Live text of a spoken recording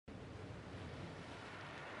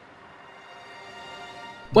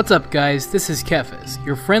What's up guys, this is Kefis,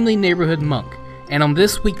 your friendly neighborhood monk, and on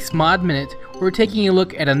this week's Mod Minute, we're taking a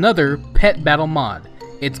look at another pet battle mod.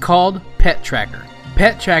 It's called Pet Tracker.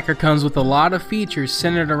 Pet Tracker comes with a lot of features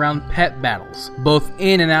centered around pet battles, both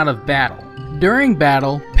in and out of battle. During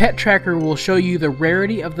battle, Pet Tracker will show you the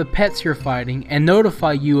rarity of the pets you're fighting and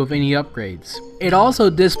notify you of any upgrades. It also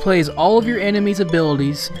displays all of your enemies'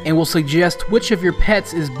 abilities and will suggest which of your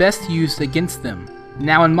pets is best used against them.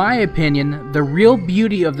 Now in my opinion, the real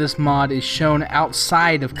beauty of this mod is shown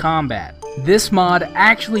outside of combat. This mod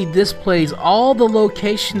actually displays all the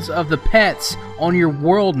locations of the pets on your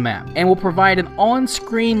world map and will provide an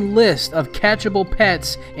on-screen list of catchable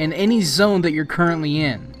pets in any zone that you're currently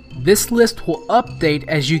in. This list will update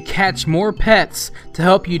as you catch more pets to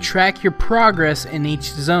help you track your progress in each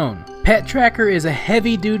zone. Pet Tracker is a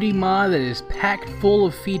heavy-duty mod that is packed full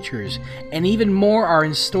of features, and even more are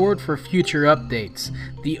in store for future updates.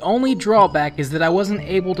 The only drawback is that I wasn't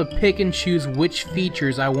able to pick and choose which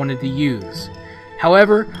features I wanted to use.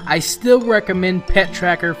 However, I still recommend Pet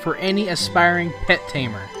Tracker for any aspiring pet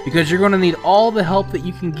tamer, because you're going to need all the help that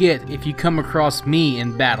you can get if you come across me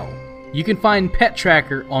in battle. You can find Pet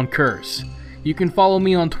Tracker on Curse. You can follow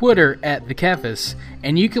me on Twitter at TheKefis,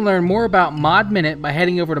 and you can learn more about Mod Minute by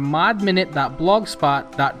heading over to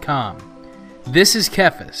modminute.blogspot.com. This is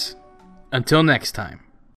Kefis. Until next time.